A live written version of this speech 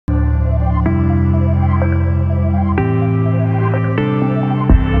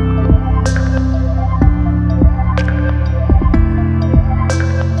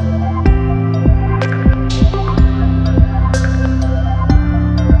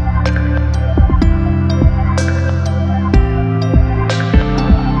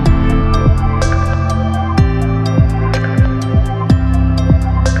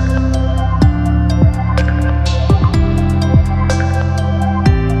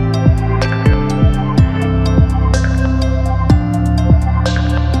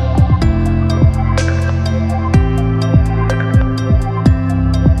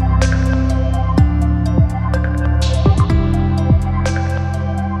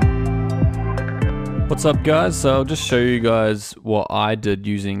What's up guys, so I'll just show you guys what I did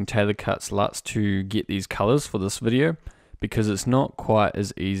using TaylorCut's Luts to get these colors for this video, because it's not quite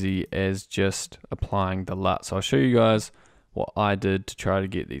as easy as just applying the Luts. So I'll show you guys what I did to try to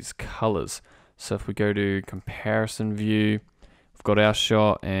get these colors. So if we go to comparison view, we've got our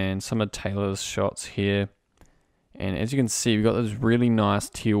shot and some of Taylor's shots here, and as you can see we've got those really nice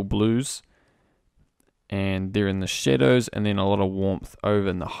teal blues, and they're in the shadows, and then a lot of warmth over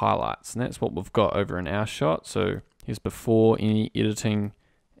in the highlights, and that's what we've got over in our shot. So here's before any editing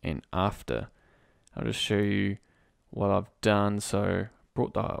and after. I'll just show you what I've done. So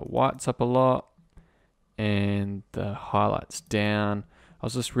brought the whites up a lot and the highlights down. I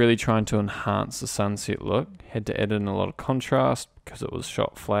was just really trying to enhance the sunset look. Had to add in a lot of contrast because it was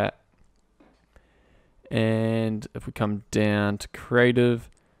shot flat. And if we come down to creative,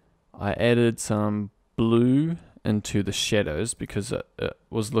 I added some blue into the shadows because it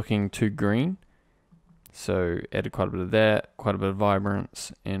was looking too green, so added quite a bit of that, quite a bit of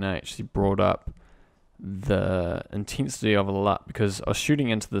vibrance, and I actually brought up the intensity of a LUT because I was shooting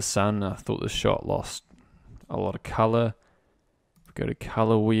into the sun and I thought the shot lost a lot of color. If we go to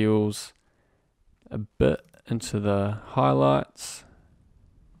color wheels, a bit into the highlights,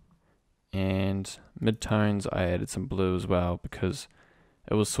 and mid-tones I added some blue as well because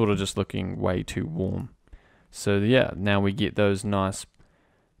it was sort of just looking way too warm. So yeah, now we get those nice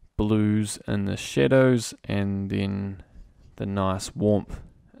blues in the shadows and then the nice warmth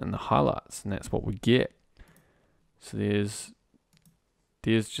in the highlights, and that's what we get. So there's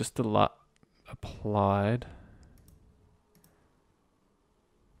just the LUT applied.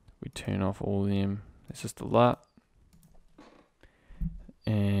 We turn off all of them. It's just the LUT.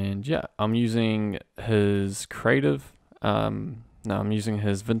 And yeah, I'm using his creative. No, I'm using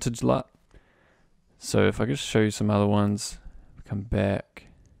his vintage LUT. So if I could show you some other ones, come back,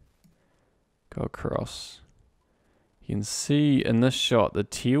 go across. You can see in this shot the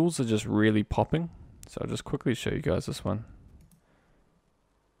teals are just really popping. So I'll just quickly show you guys this one.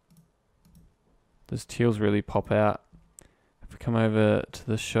 Those teals really pop out. If we come over to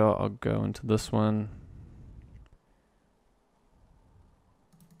this shot, I'll go into this one.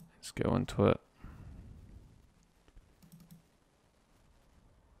 Let's go into it.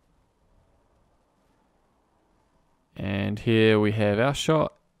 And here we have our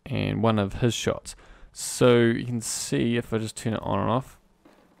shot and one of his shots. So you can see if I just turn it on and off,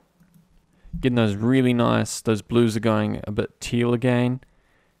 getting those really nice, those blues are going a bit teal again,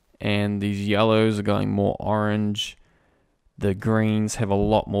 and these yellows are going more orange. The greens have a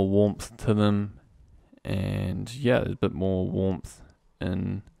lot more warmth to them, and yeah, there's a bit more warmth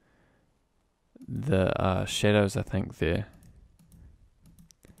in the shadows, I think, there.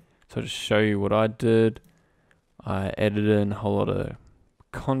 So to show you what I did, I added in a whole lot of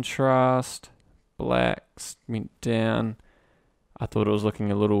contrast, blacks, went down. I thought it was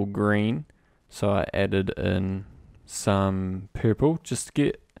looking a little green, so I added in some purple just to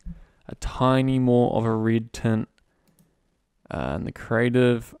get a tiny more of a red tint. In the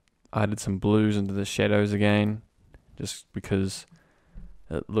creative, I added some blues into the shadows again, just because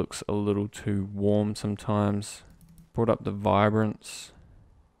it looks a little too warm sometimes. Brought up the vibrance,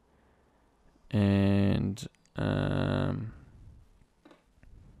 and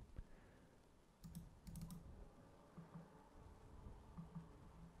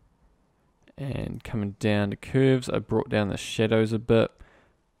coming down to curves, I brought down the shadows a bit,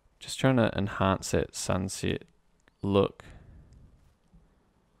 just trying to enhance that sunset look.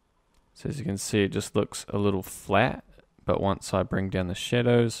 So as you can see, it just looks a little flat, but once I bring down the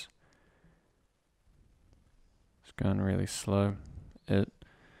shadows, it's going really slow, it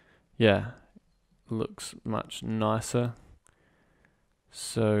looks much nicer.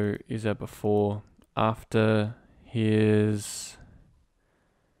 So is that before, after? Here's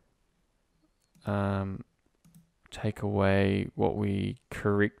take away what we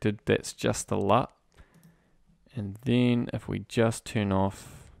corrected, that's just the LUT. And then if we just turn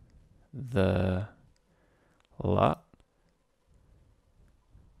off the LUT,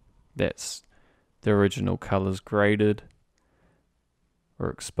 that's the original colors graded or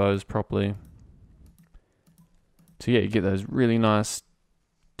exposed properly. So yeah, you get those really nice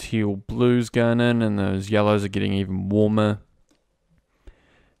teal blues going in, and those yellows are getting even warmer.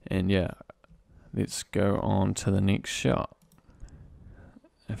 And yeah, let's go on to the next shot.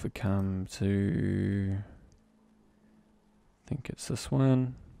 If we come to, I think it's this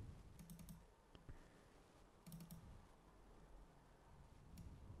one.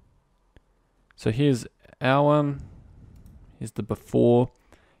 So here's our here's the before,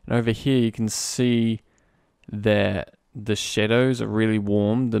 and over here you can see that the shadows are really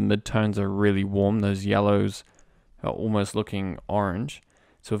warm, the midtones are really warm, those yellows are almost looking orange.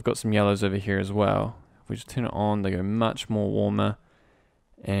 So we've got some yellows over here as well. If we just turn it on, they go much more warmer,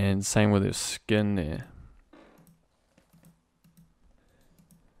 and same with their skin there.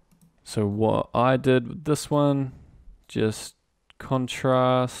 So what I did with this one, just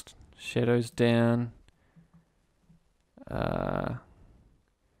contrast, shadows down.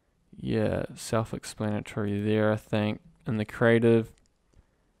 Yeah, self-explanatory there, I think. In the creative,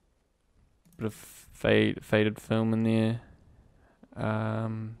 bit of faded film in there.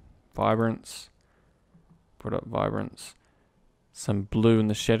 Vibrance, put up vibrance. Some blue in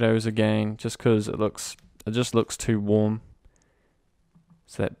the shadows again, just because it just looks too warm.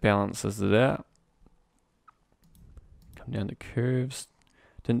 So that balances it out. Come down to curves.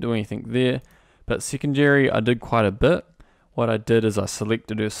 Didn't do anything there, but secondary I did quite a bit. What I did is I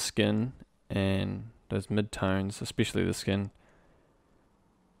selected her skin and those midtones, especially the skin,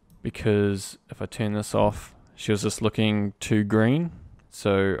 because if I turn this off, she was just looking too green.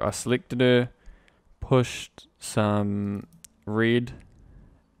 So I selected her, pushed some red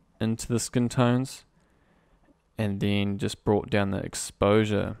into the skin tones, and then just brought down the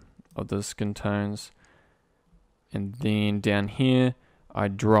exposure of the skin tones. And then down here, I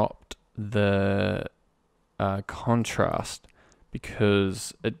dropped the contrast,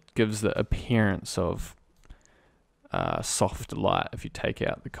 because it gives the appearance of soft light if you take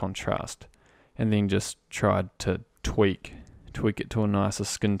out the contrast. And then just tried to tweak it to a nicer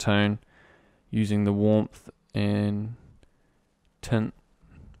skin tone using the warmth and tint.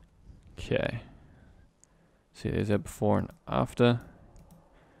 Okay, see, there's that before and after.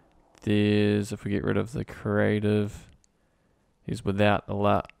 There's, if we get rid of the creative, is without the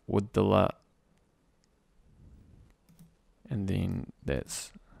LUT, with the LUT. And then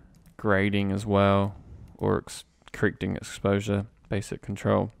that's grading as well, or correcting exposure, basic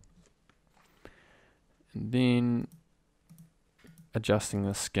control. And then adjusting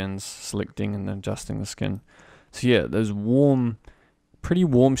the skins, selecting and adjusting the skin. So yeah, those pretty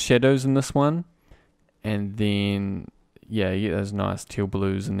warm shadows in this one. And then, yeah, you get those nice teal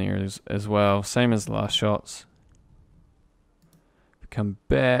blues in there as well. Same as the last shots. Come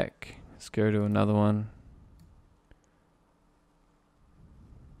back, let's go to another one.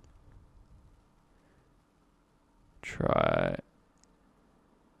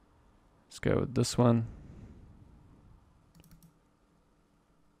 Let's go with this one.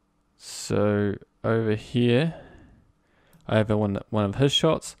 So over here, I have one of his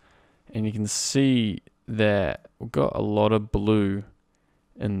shots, and you can see that we've got a lot of blue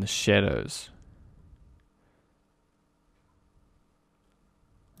in the shadows.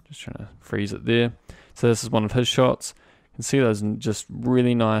 Just trying to freeze it there. So this is one of his shots. You can see those just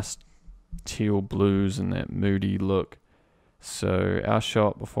really nice teal blues and that moody look. So our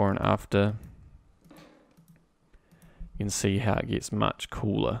shot before and after, you can see how it gets much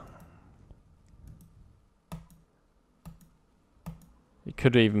cooler. You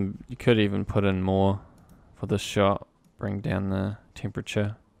could even put in more for this shot, bring down the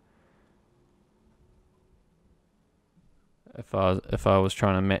temperature. If I was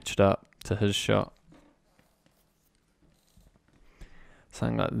trying to match it up to his shot.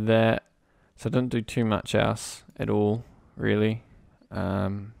 Something like that. So I didn't do too much else at all, really.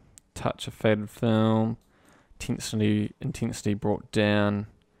 Touch of faded film, intensity brought down,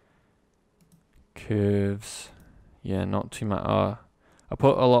 curves. Yeah, not too much. I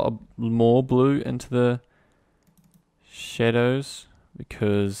put a lot more blue into the shadows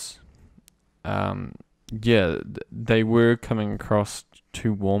because, yeah, they were coming across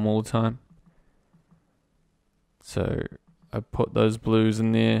too warm all the time. So I put those blues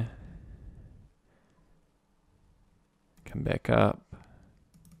in there. Come back up.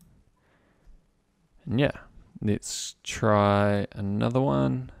 And yeah, let's try another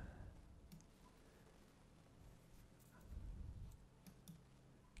one.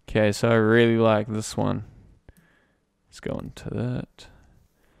 Okay, so I really like this one. Let's go into that.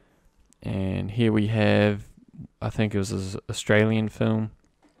 And here we have, I think it was an Australian film.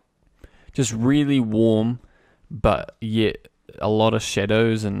 Just really warm, but yet a lot of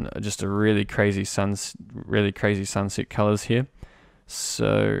shadows and just a really crazy sunset colors here.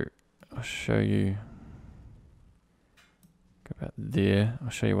 So I'll show you. Go about there. I'll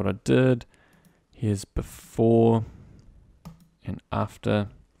show you what I did. Here's before and after.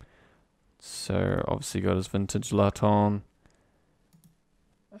 So obviously got his vintage LUT on.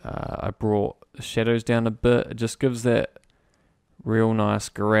 I brought the shadows down a bit. It just gives that real nice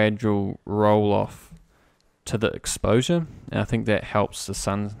gradual roll off to the exposure, and I think that helps the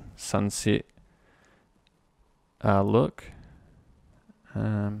sunset look.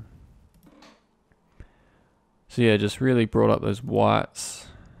 So yeah, just really brought up those whites,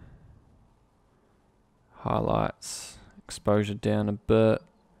 highlights, exposure down a bit.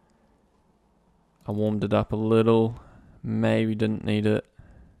 I warmed it up a little, maybe didn't need it.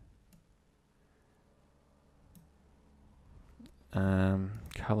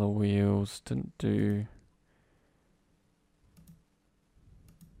 Color wheels, didn't do.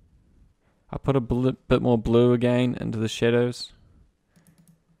 I put a bit more blue again into the shadows.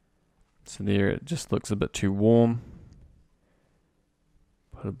 So there it just looks a bit too warm.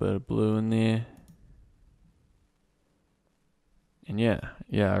 Put a bit of blue in there. And yeah,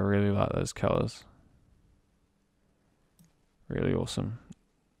 I really like those colors. Really awesome.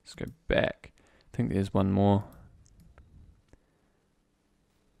 Let's go back. I think there's one more.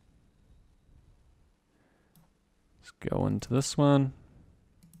 Let's go into this one.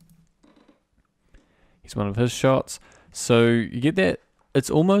 Here's one of his shots. So you get that, it's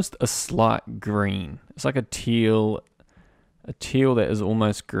almost a slight green. It's like a teal that is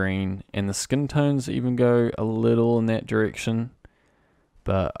almost green, and the skin tones even go a little in that direction.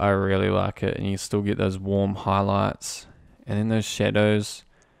 But I really like it, and you still get those warm highlights, and then those shadows,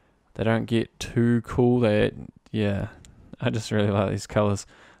 they don't get too cool. Yeah, I just really like these colors.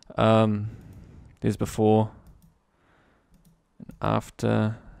 There's before and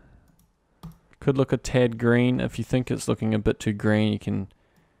after. Could look a tad green. If you think it's looking a bit too green, you can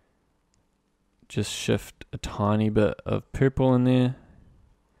just shift a tiny bit of purple in there,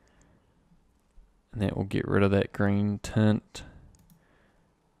 and that will get rid of that green tint.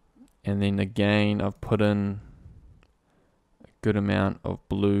 And then again, I've put in a good amount of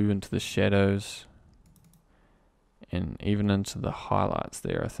blue into the shadows and even into the highlights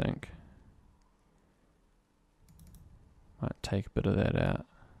there, I think. Might take a bit of that out.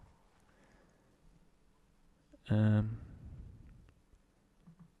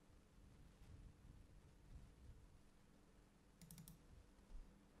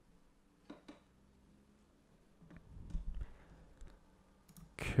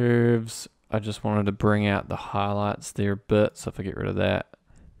 Curves, I just wanted to bring out the highlights there a bit, so if I get rid of that,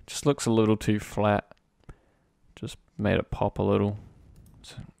 it just looks a little too flat. Just made it pop a little,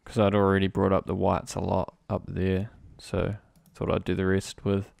 because I'd already brought up the whites a lot up there, so I thought I'd do the rest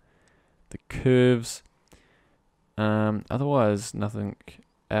with the curves. Otherwise, nothing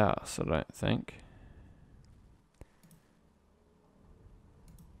else, I don't think.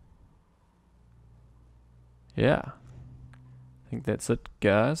 Yeah, I think that's it,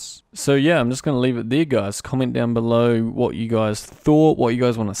 guys. So yeah, I'm just going to leave it there, guys. Comment down below what you guys thought, what you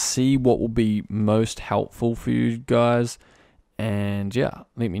guys want to see, what will be most helpful for you guys. And yeah,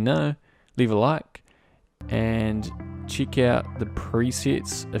 let me know. Leave a like. And check out the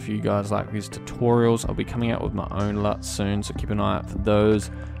presets if you guys like these tutorials. I'll be coming out with my own Luts soon, so keep an eye out for those.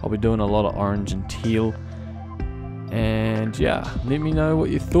 I'll be doing a lot of orange and teal. And yeah, let me know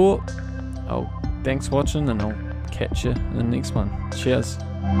what you thought. Thanks for watching, and I'll catch you in the next one. Cheers.